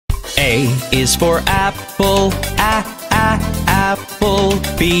A is for apple, apple.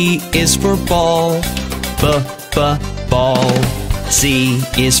 B is for ball, ball. C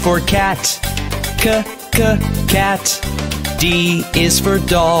is for cat, cat. D is for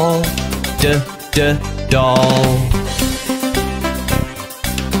doll, doll.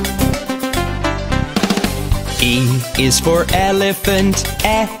 E is for elephant,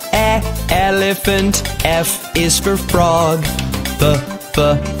 elephant. F is for frog,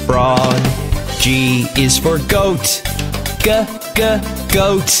 frog. G is for goat,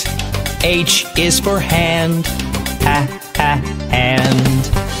 goat. H is for hand, hand.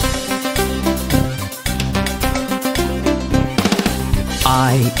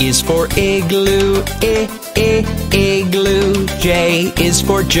 I is for igloo, igloo. J is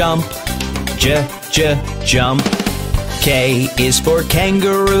for jump, jump. K is for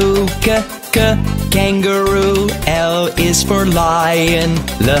kangaroo, kangaroo. L is for lion,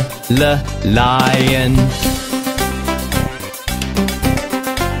 lion.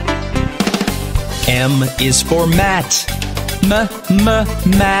 M is for mat,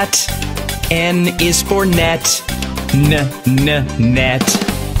 mat. N is for net, net.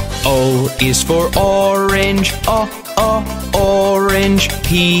 O is for orange, orange.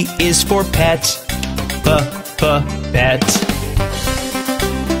 P is for pet, pet.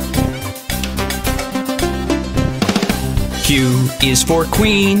 Q is for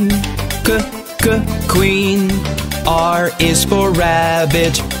queen, queen. R is for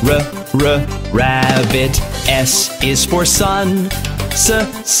rabbit, rabbit. S is for sun,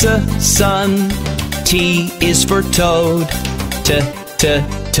 sun. T is for toad,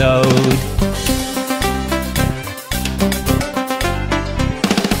 toad.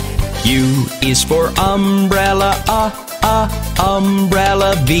 U is for umbrella,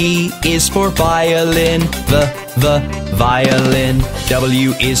 umbrella. V is for violin, violin.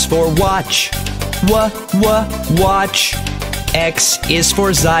 W is for watch, watch. X is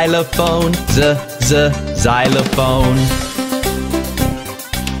for xylophone, xylophone.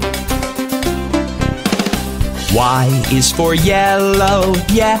 Y is for yellow,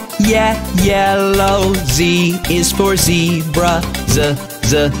 yellow. Z is for zebra,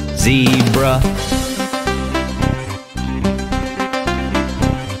 zebra.